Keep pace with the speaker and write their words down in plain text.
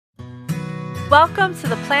Welcome to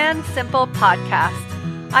the Plan Simple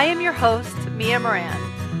podcast. I am your host, Mia Moran.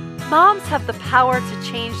 Moms have the power to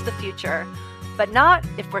change the future, but not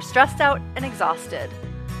if we're stressed out and exhausted.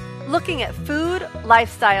 Looking at food,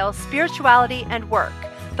 lifestyle, spirituality, and work,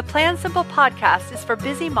 the Plan Simple podcast is for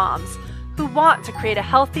busy moms who want to create a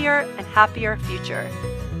healthier and happier future.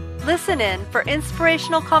 Listen in for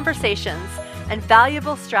inspirational conversations and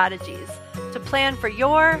valuable strategies to plan for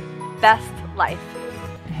your best life.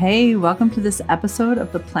 Hey, welcome to this episode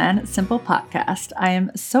of the Plan Simple podcast. I am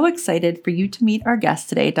so excited for you to meet our guest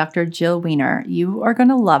today, Dr. Jill Weiner. You are going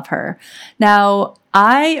to love her. Now,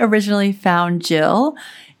 I originally found Jill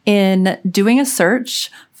in doing a search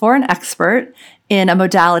for an expert in a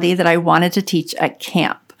modality that I wanted to teach at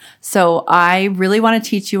camp. So I really want to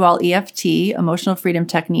teach you all EFT, Emotional Freedom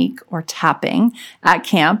Technique, or tapping at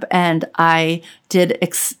camp. And I did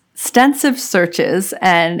extensive searches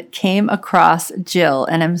and came across Jill,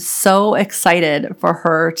 and I'm so excited for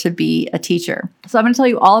her to be a teacher. So I'm going to tell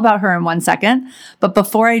you all about her in 1 second. But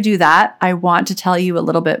before I do that, I want to tell you a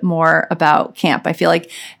little bit more about camp. I feel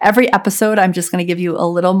like every episode, I'm just going to give you a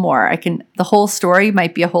little more. The whole story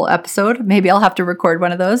might be a whole episode. Maybe I'll have to record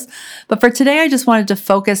one of those. But for today, I just wanted to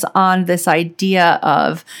focus on this idea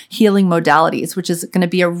of healing modalities, which is going to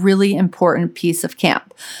be a really important piece of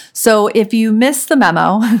camp. So if you missed the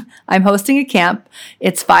memo, I'm hosting a camp.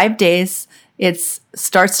 It's 5 days. It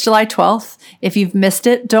starts July 12th. If you've missed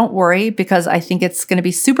it, don't worry, because I think it's going to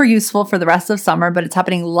be super useful for the rest of summer, but it's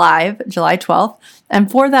happening live July 12th.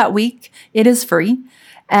 And for that week, it is free.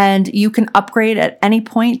 And you can upgrade at any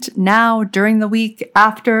point now, during the week,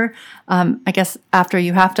 after, after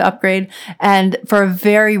you have to upgrade, and for a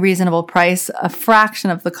very reasonable price, a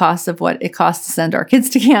fraction of the cost of what it costs to send our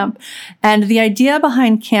kids to camp. And the idea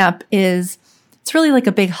behind camp is it's really like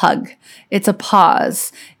a big hug. It's a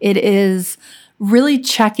pause. It is really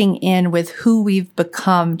checking in with who we've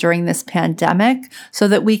become during this pandemic so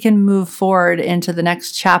that we can move forward into the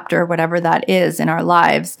next chapter, whatever that is in our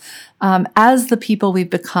lives, as the people we've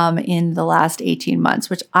become in the last 18 months,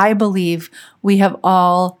 which I believe we have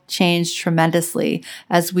all changed tremendously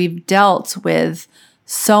as we've dealt with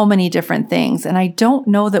so many different things. And I don't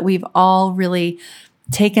know that we've all really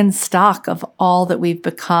taken stock of all that we've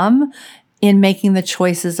become in making the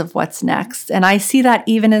choices of what's next. And I see that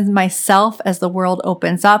even in myself as the world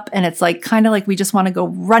opens up, and it's kind of like we just want to go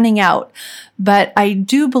running out. But I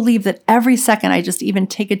do believe that every second I just even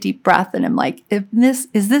take a deep breath and I'm like,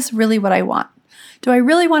 is this really what I want? Do I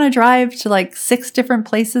really want to drive to 6 different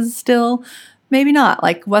places still? Maybe not.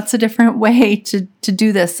 What's a different way to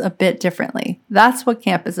do this a bit differently? That's what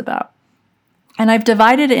camp is about. And I've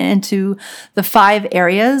divided it into the 5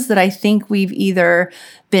 areas that I think we've either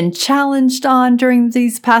been challenged on during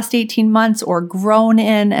these past 18 months or grown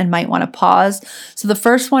in and might want to pause. So the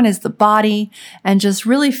first one is the body, and just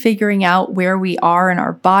really figuring out where we are in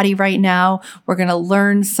our body right now. We're going to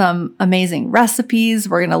learn some amazing recipes.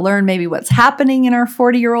 We're going to learn maybe what's happening in our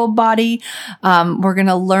 40-year-old body. We're going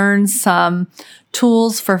to learn some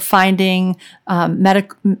tools for finding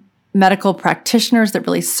medical practitioners that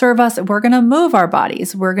really serve us. We're going to move our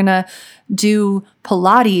bodies. We're going to do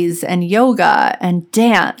Pilates and yoga and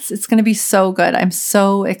dance. It's going to be so good. I'm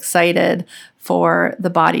so excited for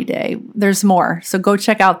the body day. There's more. So go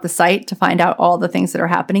check out the site to find out all the things that are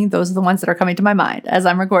happening. Those are the ones that are coming to my mind as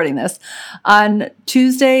I'm recording this. On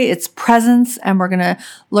Tuesday, it's presence, and we're going to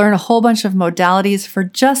learn a whole bunch of modalities for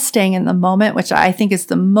just staying in the moment, which I think is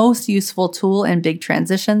the most useful tool in big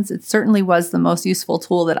transitions. It certainly was the most useful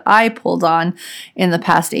tool that I pulled on in the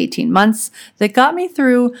past 18 months that got me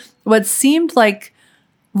through what seemed like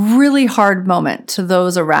really hard moment to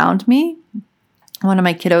those around me. One of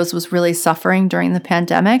my kiddos was really suffering during the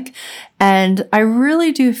pandemic. And I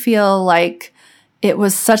really do feel like it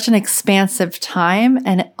was such an expansive time.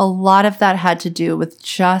 And a lot of that had to do with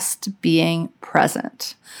just being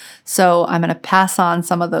present. So I'm going to pass on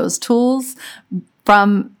some of those tools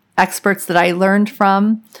from experts that I learned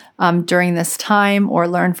from during this time or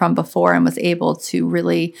learned from before and was able to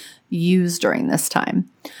really use during this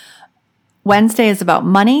time. Wednesday is about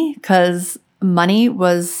money, because money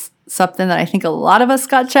was something that I think a lot of us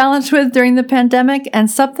got challenged with during the pandemic, and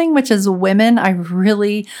something which as women, I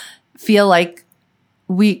really feel like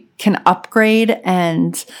we can upgrade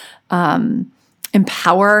and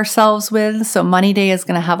empower ourselves with. So Money Day is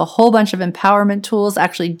going to have a whole bunch of empowerment tools.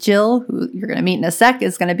 Actually, Jill, who you're going to meet in a sec,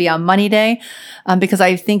 is going to be on Money Day because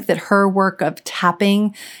I think that her work of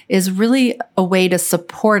tapping is really a way to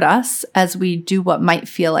support us as we do what might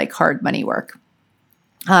feel like hard money work.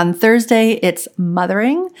 On Thursday, it's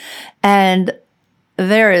mothering, and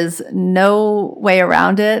there is no way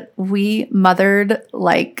around it. We mothered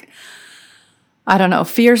like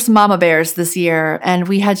fierce mama bears this year. And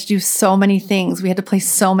we had to do so many things. We had to play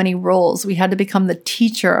so many roles. We had to become the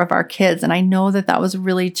teacher of our kids. And I know that was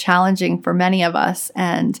really challenging for many of us.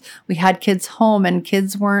 And we had kids home, and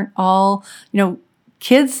kids weren't all,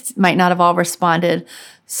 kids might not have all responded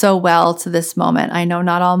so well to this moment. I know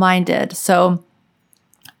not all mine did. So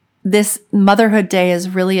this Motherhood Day is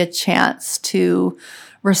really a chance to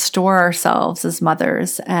restore ourselves as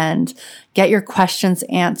mothers and get your questions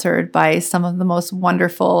answered by some of the most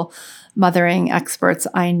wonderful mothering experts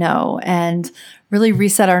I know, and really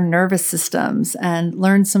reset our nervous systems and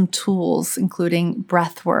learn some tools, including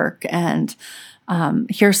breath work, and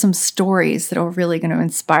hear some stories that are really going to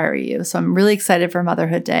inspire you. So I'm really excited for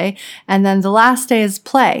Motherhood Day. And then the last day is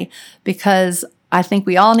play, because I think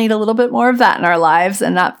we all need a little bit more of that in our lives,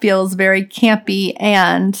 and that feels very campy.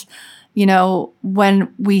 And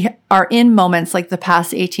when we are in moments like the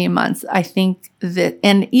past 18 months, I think that,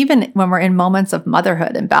 and even when we're in moments of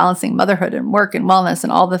motherhood and balancing motherhood and work and wellness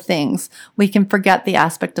and all the things, we can forget the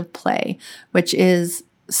aspect of play, which is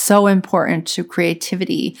so important to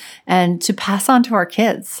creativity and to pass on to our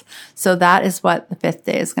kids. So that is what the 5th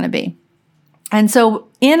day is going to be. And so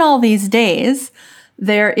in all these days,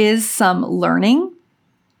 there is some learning,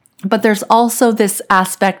 but there's also this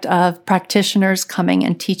aspect of practitioners coming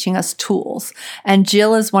and teaching us tools. And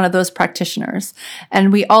Jill is one of those practitioners.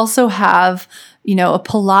 And we also have, a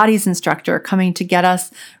Pilates instructor coming to get us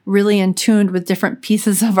really in tune with different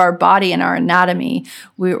pieces of our body and our anatomy.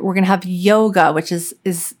 We're going to have yoga, which is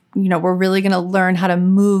we're really going to learn how to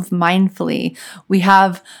move mindfully. We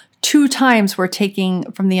have 2 times we're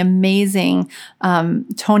taking from the amazing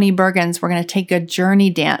Tony Bergens, we're going to take a journey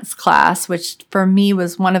dance class, which for me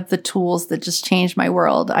was one of the tools that just changed my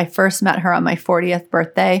world. I first met her on my 40th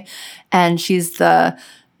birthday, and she's the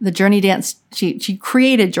journey dance. She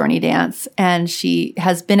created journey dance, and she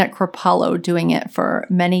has been at Kripalu doing it for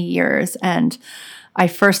many years. And I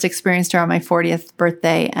first experienced her on my 40th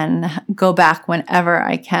birthday and go back whenever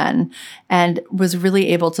I can, and was really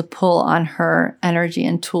able to pull on her energy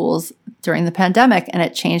and tools during the pandemic, and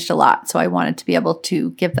it changed a lot. So I wanted to be able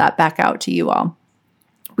to give that back out to you all.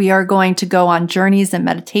 We are going to go on journeys and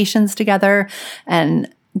meditations together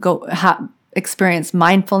and experience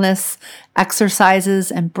mindfulness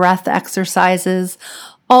exercises and breath exercises,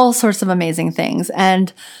 all sorts of amazing things.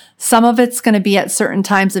 And some of it's going to be at certain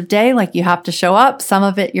times of day, like you have to show up. Some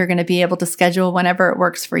of it you're going to be able to schedule whenever it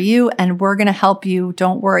works for you. And we're going to help you.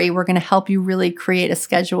 Don't worry. We're going to help you really create a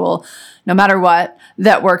schedule, no matter what,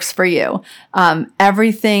 that works for you.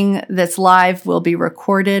 Everything that's live will be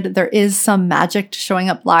recorded. There is some magic to showing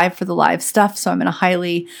up live for the live stuff. So I'm going to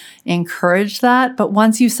highly encourage that. But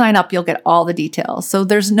once you sign up, you'll get all the details. So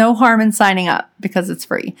there's no harm in signing up because it's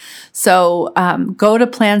free. So go to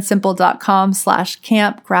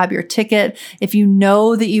plansimple.com/camp, grab your ticket. If you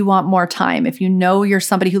know that you want more time, if you know you're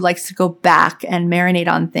somebody who likes to go back and marinate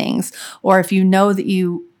on things, or if you know that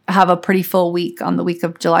you have a pretty full week on the week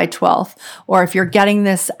of July 12th, or if you're getting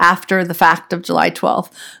this after the fact of July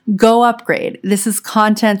 12th, go upgrade. This is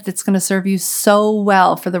content that's going to serve you so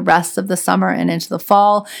well for the rest of the summer and into the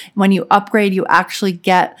fall. When you upgrade, you actually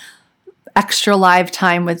get extra live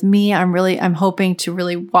time with me. I'm hoping to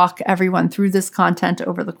really walk everyone through this content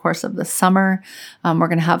over the course of the summer. We're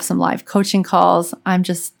going to have some live coaching calls. I'm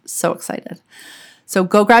just so excited. So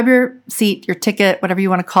go grab your seat, your ticket, whatever you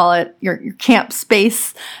want to call it, your camp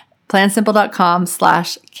space,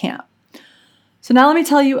 plansimple.com/camp. So now let me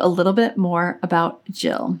tell you a little bit more about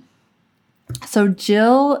Jill. So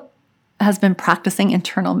Jill has been practicing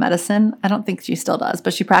internal medicine. I don't think she still does,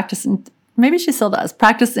 but she practiced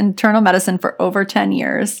internal medicine for over 10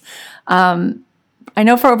 years. I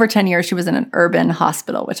know for over 10 years she was in an urban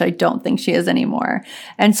hospital, which I don't think she is anymore.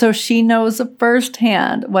 And so she knows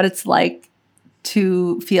firsthand what it's like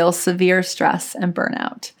to feel severe stress and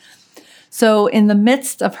burnout. So in the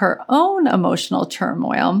midst of her own emotional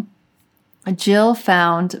turmoil, Jill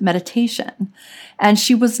found meditation. And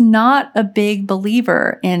she was not a big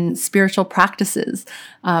believer in spiritual practices.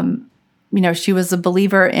 She was a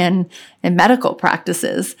believer in medical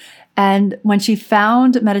practices. And when she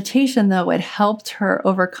found meditation, though, it helped her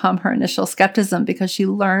overcome her initial skepticism because she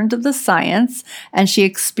learned the science and she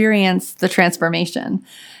experienced the transformation.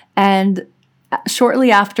 And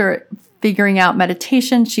shortly after figuring out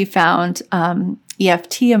meditation, she found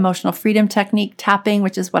EFT, emotional freedom technique, tapping,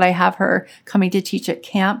 which is what I have her coming to teach at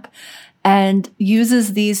camp, and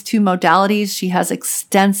uses these 2 modalities. She has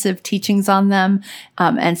extensive teachings on them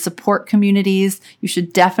and support communities. You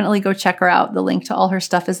should definitely go check her out. The link to all her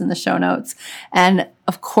stuff is in the show notes. And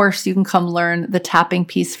of course, you can come learn the tapping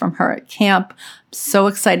piece from her at camp. I'm so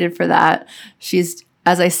excited for that. She's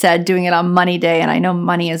as I said, doing it on Money Day. And I know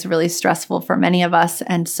money is really stressful for many of us.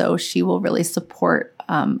 And so she will really support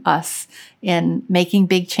us in making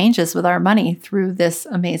big changes with our money through this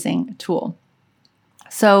amazing tool.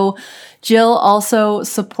 So Jill also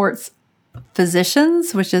supports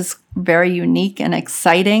physicians, which is very unique and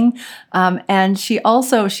exciting. And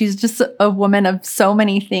she's just a woman of so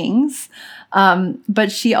many things.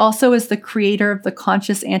 But she also is the creator of the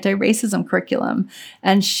Conscious Anti-Racism curriculum.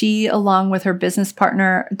 And she, along with her business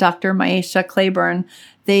partner, Dr. Maisha Claiborne,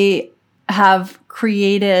 they have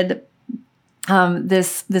created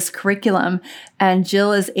this curriculum, and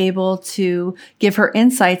Jill is able to give her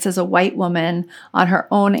insights as a white woman on her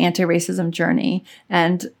own anti-racism journey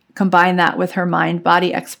and combine that with her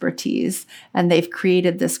mind-body expertise. And they've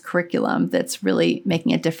created this curriculum that's really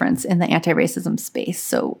making a difference in the anti-racism space.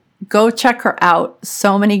 So go check her out.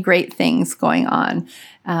 So many great things going on.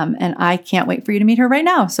 And I can't wait for you to meet her right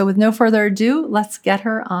now. So with no further ado, let's get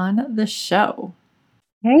her on the show.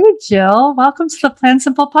 Hey, Jill. Welcome to the Plan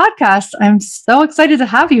Simple podcast. I'm so excited to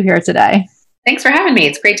have you here today. Thanks for having me.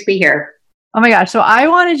 It's great to be here. Oh my gosh. So I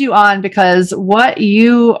wanted you on because what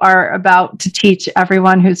you are about to teach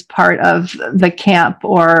everyone who's part of the camp,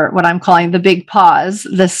 or what I'm calling the Big Pause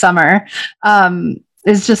this summer,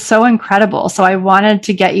 is just so incredible. So I wanted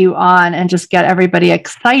to get you on and just get everybody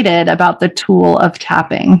excited about the tool of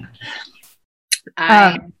tapping.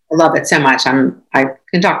 I love it so much. I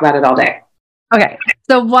can talk about it all day. Okay.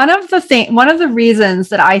 So one of the reasons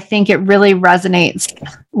that I think it really resonates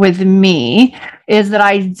with me is that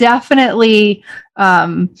I definitely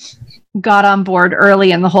got on board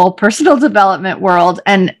early in the whole personal development world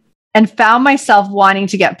and found myself wanting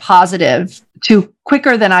to get positive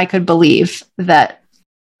quicker than I could believe that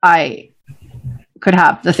I could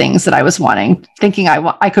have the things that I was wanting, thinking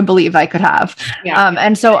I could believe I could have. Yeah.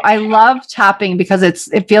 And so I love tapping because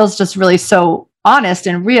it feels just really so honest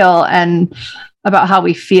and real and about how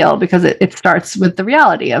we feel, because it starts with the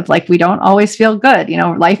reality of like, we don't always feel good. You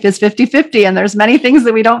know, life is 50-50 and there's many things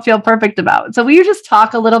that we don't feel perfect about. So will you just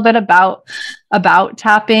talk a little bit about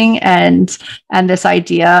tapping and this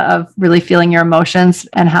idea of really feeling your emotions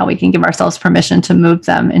and how we can give ourselves permission to move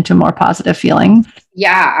them into more positive feelings?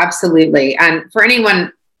 Yeah, absolutely. And for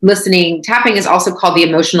anyone listening, tapping is also called the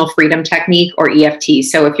emotional freedom technique, or EFT.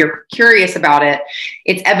 So if you're curious about it,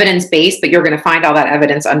 it's evidence-based, but you're going to find all that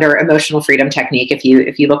evidence under emotional freedom technique if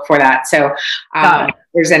you look for that. So if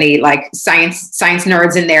there's any like science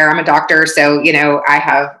nerds in there, I'm a doctor. So, you know,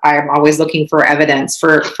 I'm always looking for evidence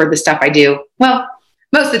for the stuff I do. Well,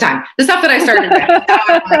 most of the time, the stuff that I started with,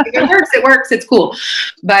 if it works, it's cool.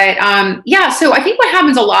 But so I think what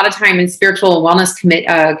happens a lot of time in spiritual wellness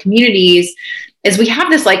communities is we have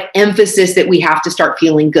this like emphasis that we have to start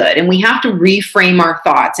feeling good and we have to reframe our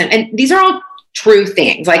thoughts. And these are all true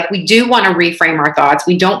things. Like, we do want to reframe our thoughts.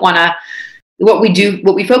 We don't want to, what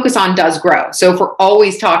we focus on does grow. So if we're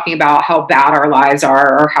always talking about how bad our lives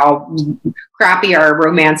are or how crappy our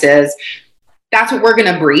romance is, that's what we're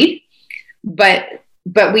going to breed. But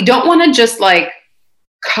we don't want to just like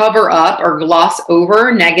cover up or gloss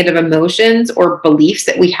over negative emotions or beliefs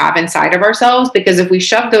that we have inside of ourselves, because if we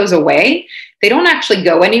shove those away, they don't actually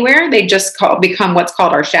go anywhere. They just become what's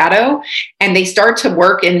called our shadow, and they start to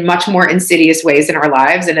work in much more insidious ways in our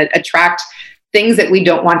lives and attract things that we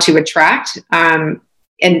don't want to attract,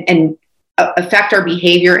 and affect our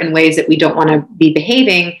behavior in ways that we don't want to be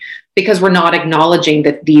behaving, because we're not acknowledging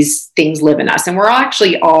that these things live in us. And we're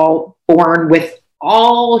actually all born with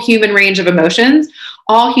all human range of emotions,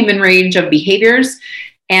 all human range of behaviors.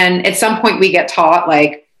 And at some point we get taught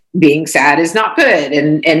like being sad is not good,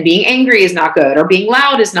 and being angry is not good, or being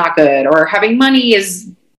loud is not good, or having money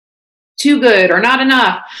is too good or not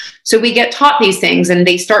enough. So we get taught these things, and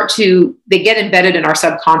they get embedded in our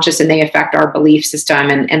subconscious, and they affect our belief system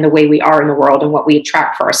and the way we are in the world and what we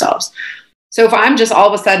attract for ourselves. So if I'm just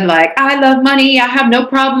all of a sudden like, I love money, I have no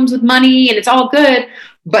problems with money, and it's all good,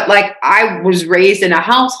 but like I was raised in a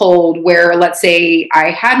household where, let's say,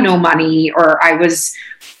 I had no money, or I was,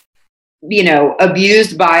 you know,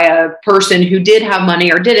 abused by a person who did have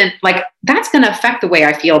money or didn't, like, that's going to affect the way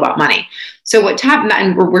I feel about money. So we're tapping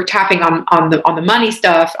on the money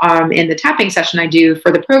stuff in the tapping session I do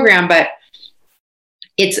for the program, but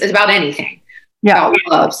it's about anything. Yeah. About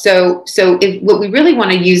love. So what we really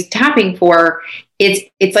want to use tapping for,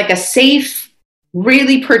 it's like a safe,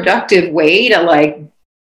 really productive way to like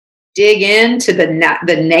dig into the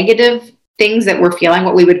negative things that we're feeling,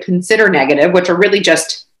 what we would consider negative, which are really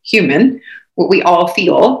just human, what we all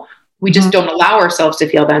feel. We just don't allow ourselves to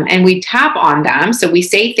feel them, and we tap on them. So we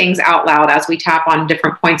say things out loud as we tap on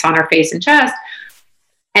different points on our face and chest.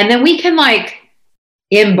 And then we can like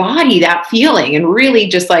embody that feeling and really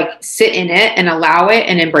just like sit in it and allow it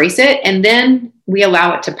and embrace it. And then we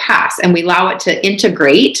allow it to pass and we allow it to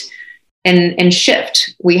integrate and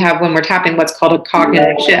shift. We have, when we're tapping, what's called a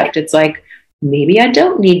cognitive shift. It's like, maybe I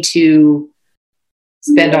don't need to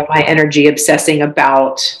spend all my energy obsessing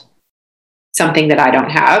about something that I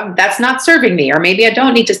don't have. That's not serving me. Or maybe I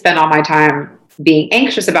don't need to spend all my time being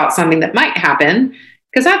anxious about something that might happen,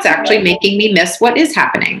 because that's actually making me miss what is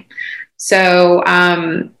happening. So,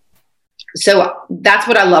 so that's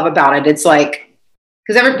what I love about it. It's like,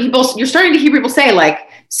 because you're starting to hear people say like,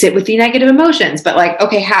 sit with the negative emotions, but like,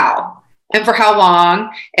 okay, how? And for how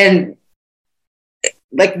long? And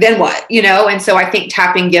like, then what, And so I think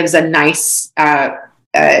tapping gives a nice,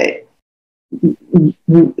 like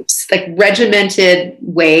regimented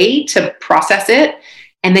way to process it.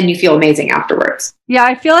 And then you feel amazing afterwards. Yeah.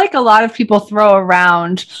 I feel like a lot of people throw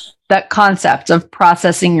around that concept of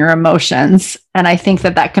processing your emotions. And I think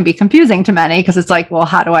that can be confusing to many, because it's like, well,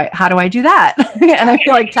 how do I do that? And I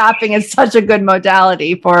feel like tapping is such a good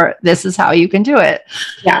modality for this is how you can do it.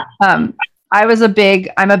 Yeah. I'm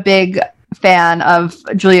a big fan of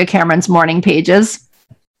Julia Cameron's morning pages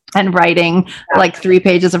and writing, like 3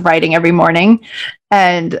 pages of writing every morning.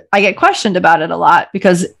 And I get questioned about it a lot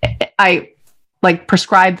because I like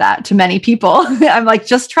prescribe that to many people. I'm like,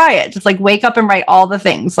 just try it. Just like wake up and write all the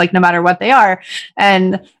things, like no matter what they are.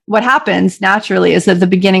 And what happens naturally is that the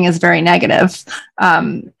beginning is very negative.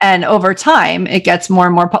 And over time, it gets more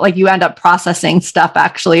and more like you end up processing stuff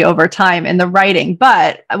actually over time in the writing.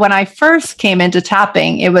 But when I first came into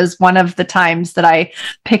tapping, it was one of the times that I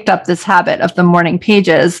picked up this habit of the morning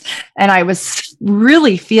pages. And I was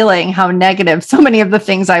really feeling how negative so many of the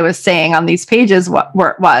things I was saying on these pages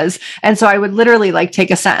was. And so I would literally like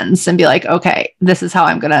take a sentence and be like, okay, this is how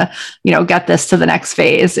I'm going to, get this to the next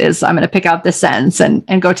phase is I'm going to pick out this sentence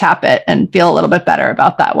and go tap it and feel a little bit better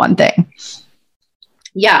about that one thing.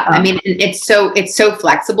 Yeah. I mean, it's so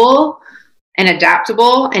flexible and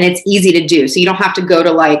adaptable, and it's easy to do. So you don't have to go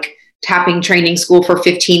to like tapping training school for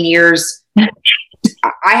 15 years.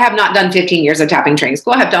 I have not done 15 years of tapping training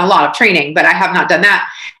school. I have done a lot of training, but I have not done that.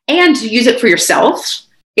 And to use it for yourself,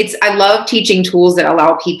 I love teaching tools that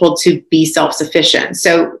allow people to be self-sufficient.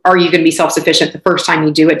 So are you going to be self-sufficient the first time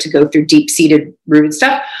you do it to go through deep-seated rooted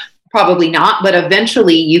stuff? Probably not, but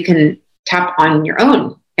eventually you can tap on your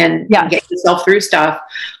own and get yourself through stuff.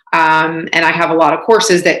 And I have a lot of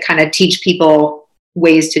courses that kind of teach people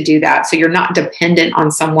ways to do that. So you're not dependent on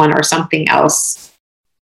someone or something else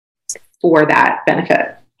for that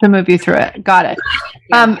benefit. To move you through it. Got it.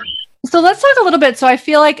 Yeah. So let's talk a little bit. So I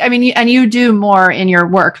feel like, and you do more in your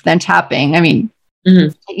work than tapping.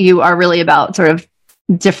 You are really about sort of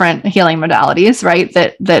different healing modalities, right?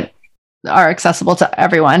 That are accessible to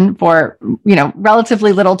everyone for,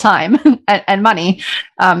 relatively little time and money,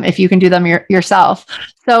 if you can do them yourself.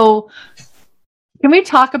 So can we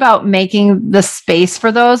talk about making the space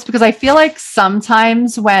for those? Because I feel like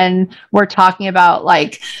sometimes when we're talking about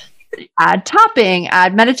like add tapping,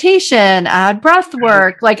 add meditation, add breath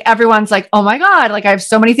work, like everyone's like, oh my God, like I have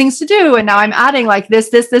so many things to do. And now I'm adding like this,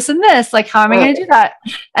 and this, like, how am I going to do that?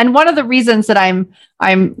 And one of the reasons that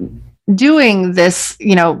I'm doing this,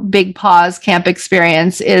 big pause camp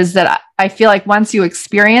experience is that I feel like once you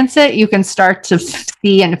experience it, you can start to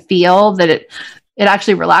see and feel that it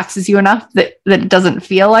actually relaxes you enough that it doesn't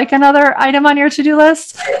feel like another item on your to-do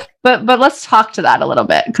list. But let's talk to that a little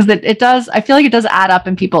bit, because it does, I feel like it does add up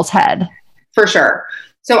in people's head. For sure.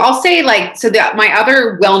 So I'll say my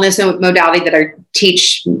other wellness modality that I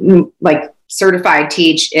teach, like certified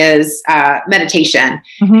teach, is meditation.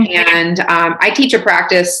 Mm-hmm. And I teach a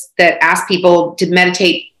practice that asks people to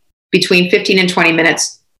meditate between 15 and 20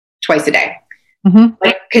 minutes twice a day, mm-hmm.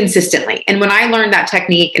 like consistently. And when I learned that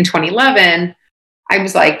technique in 2011, I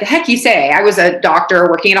was like, the heck you say? I was a doctor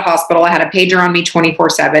working at a hospital. I had a pager on me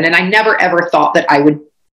 24/7. And I never, ever thought that I would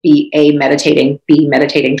be meditating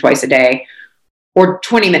twice a day or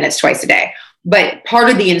 20 minutes twice a day. But part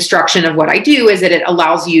of the instruction of what I do is that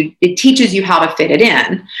it teaches you how to fit it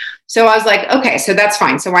in. So I was like, okay, so that's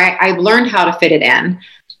fine. So I learned how to fit it in.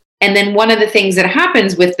 And then one of the things that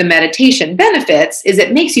happens with the meditation benefits is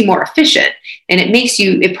it makes you more efficient, and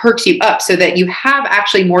it perks you up so that you have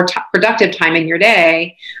actually more productive time in your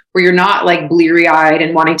day, where you're not like bleary eyed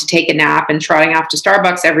and wanting to take a nap and trotting off to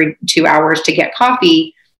Starbucks every 2 hours to get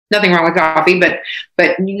coffee. Nothing wrong with coffee, but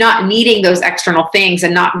not needing those external things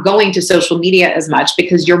and not going to social media as much,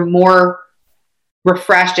 because you're more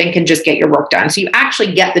refreshed and can just get your work done. So you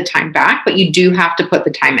actually get the time back, but you do have to put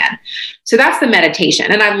the time in. So that's the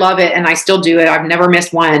meditation. And I love it. And I still do it. I've never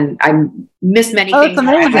missed one. I miss many things. It's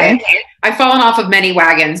amazing. I've fallen off of many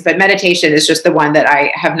wagons, but meditation is just the one that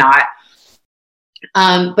I have not.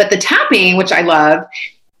 But the tapping, which I love,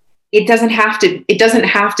 it doesn't have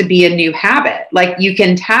to be a new habit. Like you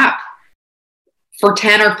can tap for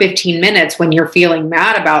 10 or 15 minutes when you're feeling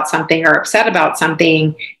mad about something or upset about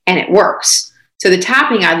something, and it works. So the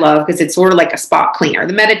tapping I love because it's sort of like a spot cleaner.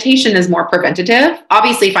 The meditation is more preventative.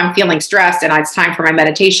 Obviously, if I'm feeling stressed and it's time for my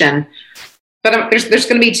meditation, but there's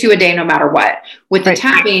going to be 2 a day no matter what. With the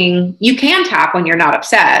tapping, you can tap when you're not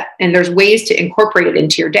upset, and there's ways to incorporate it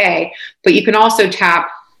into your day, but you can also tap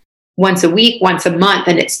once a week, once a month,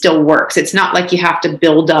 and it still works. It's not like you have to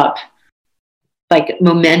build up like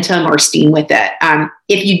momentum or steam with it.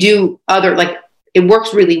 If you do it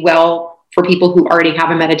works really well for people who already have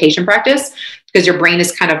a meditation practice because your brain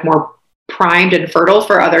is kind of more primed and fertile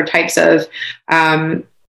for other types of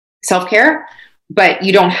self-care, but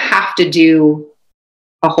you don't have to do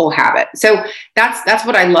a whole habit. So that's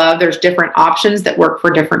what I love. There's different options that work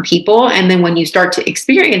for different people. And then when you start to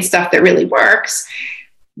experience stuff that really works,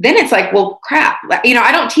 then it's like, well, crap.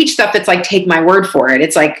 I don't teach stuff that's like, take my word for it.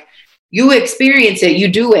 It's like, you experience it, you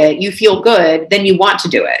do it, you feel good, then you want to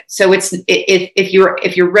do it. So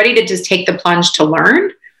if you're ready to just take the plunge to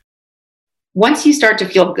learn, once you start to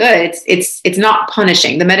feel good, it's not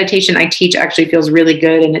punishing. The meditation I teach actually feels really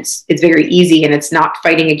good, and it's very easy, and it's not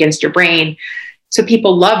fighting against your brain. So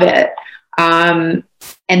people love it. And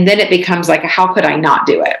then it becomes like, how could I not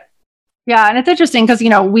do it? Yeah. And it's interesting because,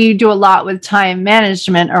 we do a lot with time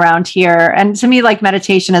management around here. And to me, like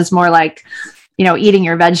meditation is more like, eating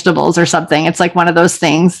your vegetables or something. It's like one of those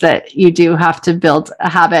things that you do have to build a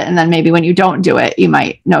habit. And then maybe when you don't do it, you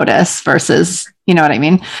might notice versus, you know what I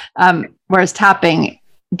mean? Whereas tapping,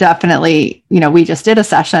 definitely, we just did a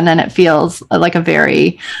session and it feels like a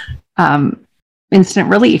very instant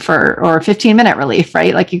relief or 15-minute relief,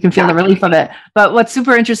 right? Like you can feel the relief of it. But what's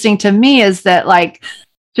super interesting to me is that like,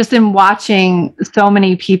 just in watching so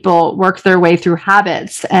many people work their way through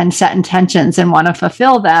habits and set intentions and want to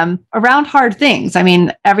fulfill them around hard things. I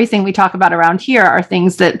mean, everything we talk about around here are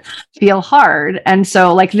things that feel hard. And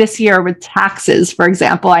so like this year with taxes, for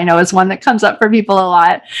example, I know is one that comes up for people a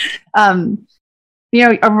lot.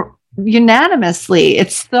 Unanimously,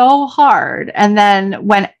 it's so hard. And then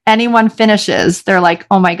when anyone finishes, they're like,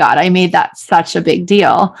 oh my God, I made that such a big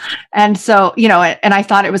deal. And so, and I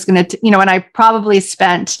thought it was going to, and I probably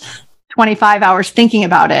spent 25 hours thinking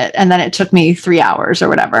about it. And then it took me 3 hours or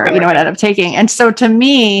whatever, it ended up taking. And so to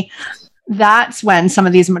me, that's when some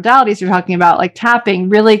of these modalities you're talking about, like tapping,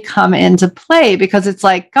 really come into play because it's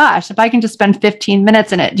like, gosh, if I can just spend 15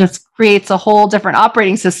 minutes and it just creates a whole different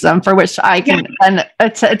operating system for which I can then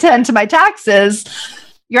attend to my taxes,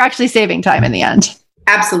 you're actually saving time in the end.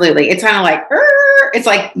 Absolutely. It's kind of like, it's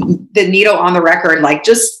like the needle on the record, like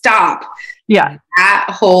just stop. Yeah. That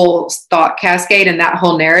whole thought cascade and that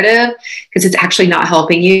whole narrative, because it's actually not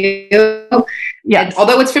helping you. Yeah.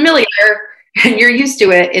 Although it's familiar, and you're used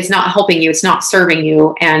to it, it's not helping you, it's not serving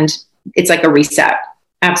you, and it's like a reset.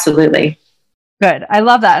 Absolutely. Good. I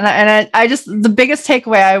love that. And I just, the biggest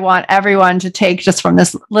takeaway I want everyone to take just from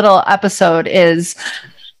this little episode is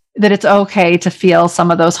that it's okay to feel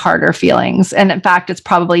some of those harder feelings. And in fact, it's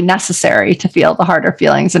probably necessary to feel the harder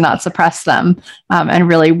feelings and not suppress them, and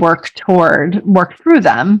really work through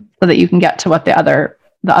them so that you can get to what the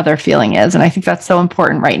other feeling is. And I think that's so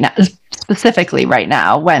important right now, specifically right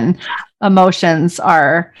now when emotions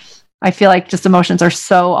are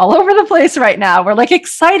so all over the place right now. We're like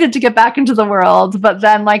excited to get back into the world, but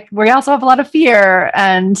then like we also have a lot of fear,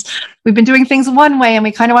 and we've been doing things one way and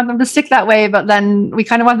we kind of want them to stick that way, but then we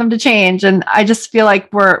kind of want them to change. And I just feel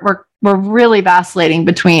like we're really vacillating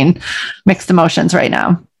between mixed emotions right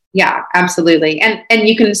now. Yeah, absolutely. And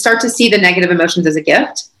you can start to see the negative emotions as a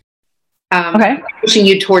gift, pushing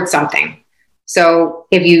you towards something. So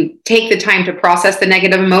if you take the time to process the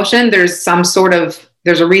negative emotion, there's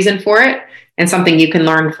a reason for it and something you can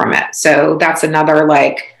learn from it. So that's another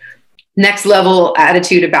like next level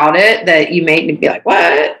attitude about it that you may be like,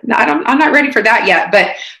 what? I'm not ready for that yet.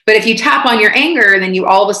 But if you tap on your anger, then you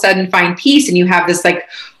all of a sudden find peace and you have this like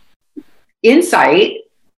insight.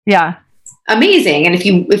 Yeah. Amazing. And if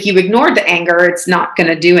you ignored the anger, it's not going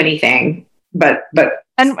to do anything, but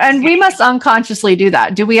And we must unconsciously do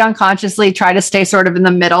that. Do we unconsciously try to stay sort of in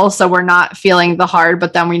the middle so we're not feeling the hard,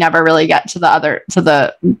 but then we never really get to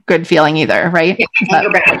the good feeling either, right? Yeah, Is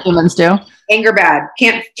that what humans do? Anger bad.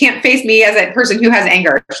 Can't face me as a person who has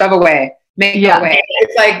anger. Shove away. make it go away.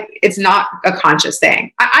 It's like, it's not a conscious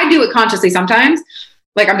thing. I do it consciously sometimes.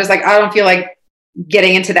 Like, I'm just like, I don't feel like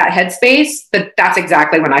getting into that headspace, but that's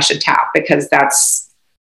exactly when I should tap, because that's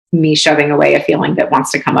me shoving away a feeling that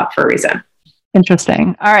wants to come up for a reason.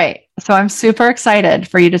 Interesting. All right. So I'm super excited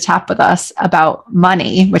for you to tap with us about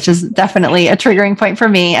money, which is definitely a triggering point for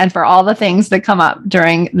me and for all the things that come up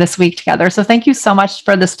during this week together. So thank you so much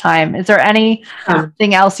for this time. Is there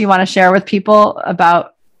anything else you want to share with people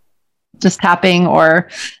about just tapping or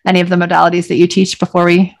any of the modalities that you teach before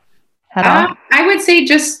we head on? I would say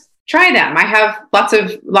just try them. I have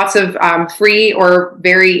lots of free or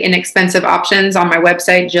very inexpensive options on my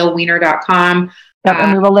website, jillwiener.com. Yep,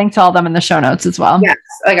 and we will link to all of them in the show notes as well. Yes,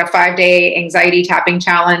 like a 5-day anxiety tapping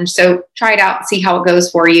challenge. So try it out, see how it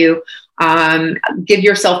goes for you. Give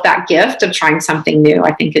yourself that gift of trying something new.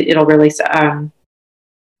 I think it'll really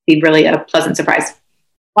be really a pleasant surprise.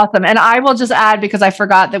 Awesome. And I will just add, because I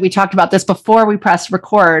forgot that we talked about this before we pressed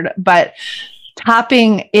record, but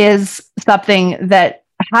tapping is something that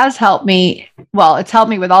has helped me. Well, it's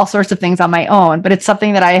helped me with all sorts of things on my own, but it's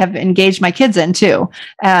something that I have engaged my kids in too,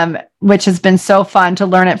 which has been so fun to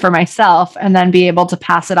learn it for myself and then be able to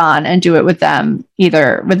pass it on and do it with them,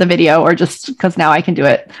 either with a video or just because now I can do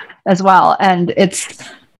it as well. And it's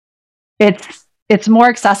more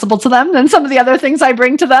accessible to them than some of the other things I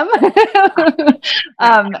bring to them.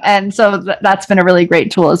 And so that's been a really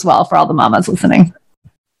great tool as well for all the mamas listening.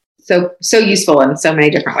 So useful in so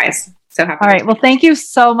many different ways. So happy. All right. Well, thank you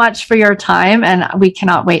so much for your time, and we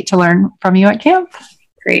cannot wait to learn from you at camp.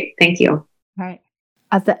 Great. Thank you. All right.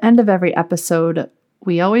 At the end of every episode,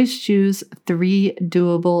 we always choose 3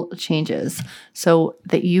 doable changes so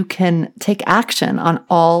that you can take action on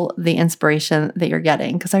all the inspiration that you're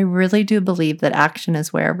getting. Because I really do believe that action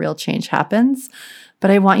is where real change happens. But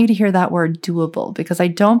I want you to hear that word doable, because I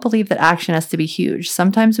don't believe that action has to be huge.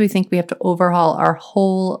 Sometimes we think we have to overhaul our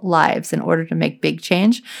whole lives in order to make big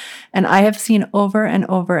change. And I have seen over and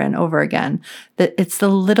over and over again that it's the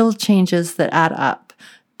little changes that add up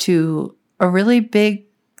to a really big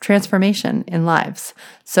transformation in lives.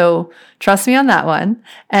 So trust me on that one.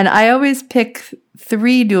 And I always pick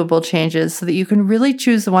 3 doable changes so that you can really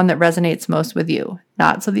choose the one that resonates most with you,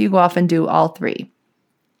 not so that you go off and do all 3.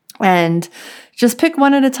 And just pick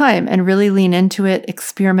one at a time and really lean into it,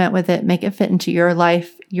 experiment with it, make it fit into your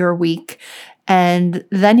life, your week. And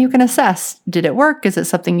then you can assess, did it work? Is it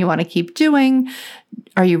something you want to keep doing?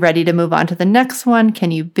 Are you ready to move on to the next one?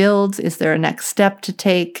 Can you build? Is there a next step to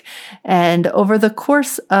take? And over the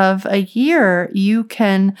course of a year, you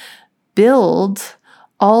can build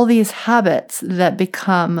all these habits that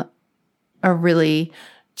become a really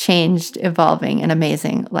changed, evolving, and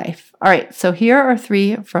amazing life. All right, so here are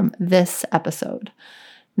 3 from this episode.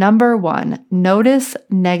 Number 1, notice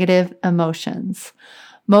negative emotions.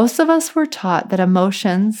 Most of us were taught that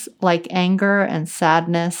emotions like anger and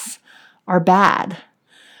sadness are bad,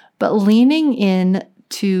 but leaning in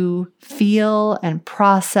to feel and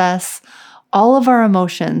process all of our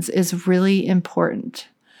emotions is really important.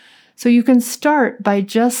 So you can start by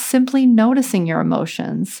just simply noticing your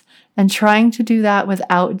emotions and trying to do that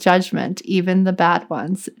without judgment, even the bad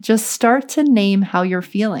ones. Just start to name how you're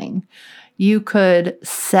feeling. You could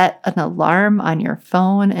set an alarm on your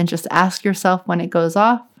phone and just ask yourself when it goes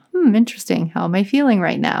off, interesting, how am I feeling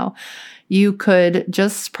right now? You could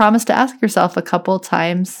just promise to ask yourself a couple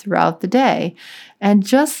times throughout the day and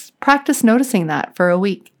just practice noticing that for a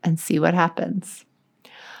week and see what happens.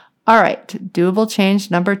 All right, doable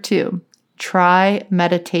change number 2, try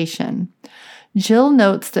meditation. Jill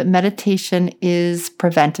notes that meditation is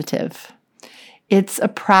preventative. It's a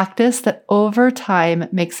practice that over time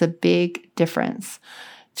makes a big difference.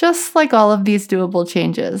 Just like all of these doable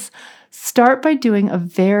changes, start by doing a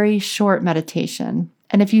very short meditation.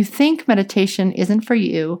 And if you think meditation isn't for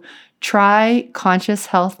you, try conscious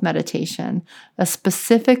health meditation, a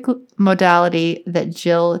specific modality that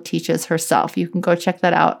Jill teaches herself. You can go check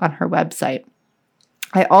that out on her website.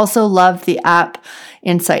 I also love the app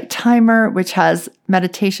Insight Timer, which has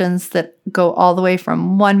meditations that go all the way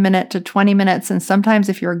from 1 minute to 20 minutes. And sometimes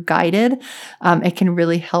if you're guided, it can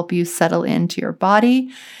really help you settle into your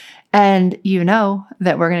body. And you know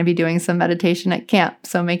that we're going to be doing some meditation at camp.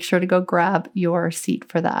 So make sure to go grab your seat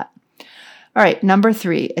for that. All right, number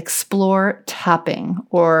 3, explore tapping,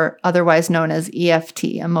 or otherwise known as EFT,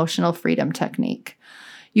 Emotional Freedom Technique.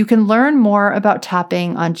 You can learn more about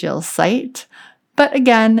tapping on Jill's site. But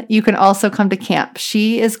again, you can also come to camp.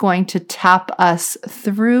 She is going to tap us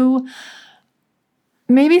through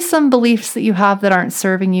maybe some beliefs that you have that aren't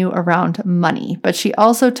serving you around money. But she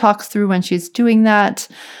also talks through, when she's doing that,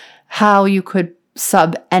 how you could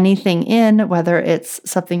sub anything in, whether it's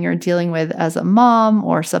something you're dealing with as a mom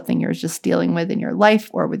or something you're just dealing with in your life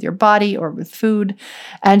or with your body or with food.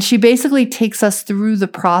 And she basically takes us through the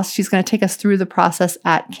process. She's going to take us through the process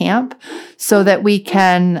at camp so that we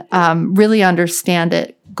can really understand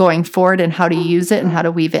it going forward and how to use it and how to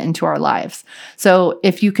weave it into our lives. So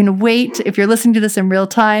if you can wait, if you're listening to this in real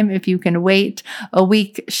time, if you can wait a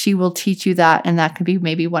week, she will teach you that. And that could be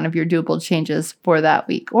maybe one of your doable changes for that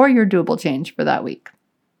week or your doable change for that week.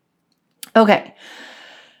 Okay.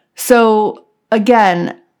 So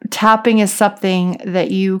again, tapping is something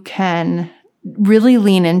that you can really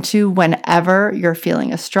lean into whenever you're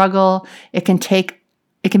feeling a struggle. It can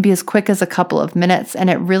be as quick as a couple of minutes, and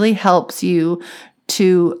it really helps you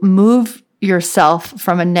to move yourself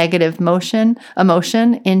from a negative emotion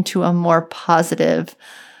into a more positive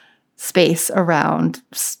space around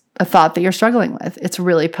a thought that you're struggling with. It's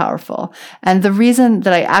really powerful. And the reason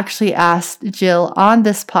that I actually asked Jill on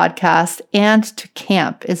this podcast and to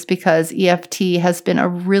camp is because EFT has been a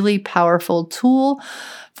really powerful tool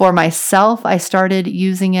for myself. I started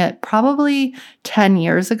using it probably 10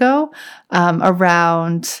 years ago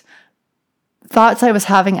around thoughts I was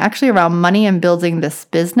having actually around money and building this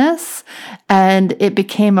business. And it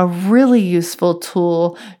became a really useful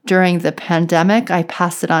tool during the pandemic. I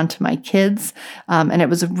passed it on to my kids, and it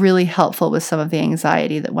was really helpful with some of the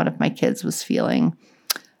anxiety that one of my kids was feeling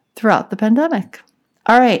throughout the pandemic.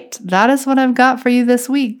 All right, that is what I've got for you this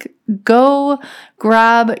week. Go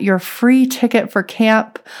grab your free ticket for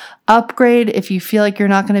camp. Upgrade if you feel like you're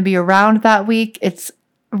not going to be around that week. It's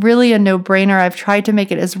really a no-brainer. I've tried to make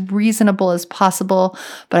it as reasonable as possible,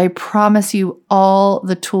 but I promise you all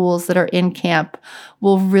the tools that are in camp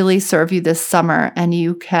will really serve you this summer, and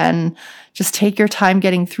you can just take your time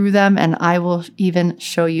getting through them, and I will even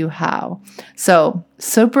show you how. So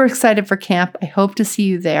super excited for camp. I hope to see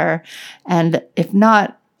you there. And if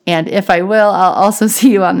not, and if I will, I'll also see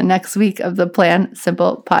you on the next week of the Plan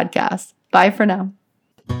Simple podcast. Bye for now.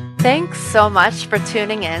 Thanks so much for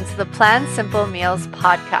tuning in to the Plan Simple Meals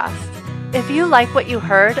podcast. If you like what you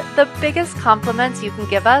heard, the biggest compliment you can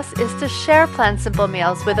give us is to share Plan Simple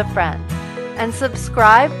Meals with a friend and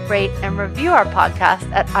subscribe, rate, and review our podcast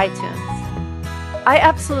at iTunes. I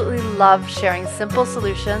absolutely love sharing simple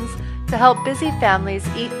solutions to help busy families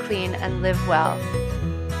eat clean and live well.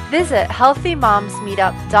 Visit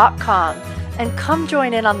healthymomsmeetup.com and come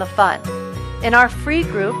join in on the fun. In our free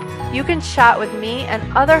group, you can chat with me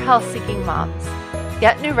and other health-seeking moms,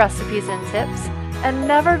 get new recipes and tips, and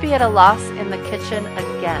never be at a loss in the kitchen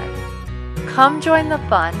again. Come join the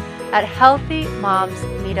fun at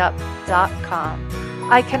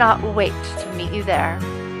healthymomsmeetup.com. I cannot wait to meet you there.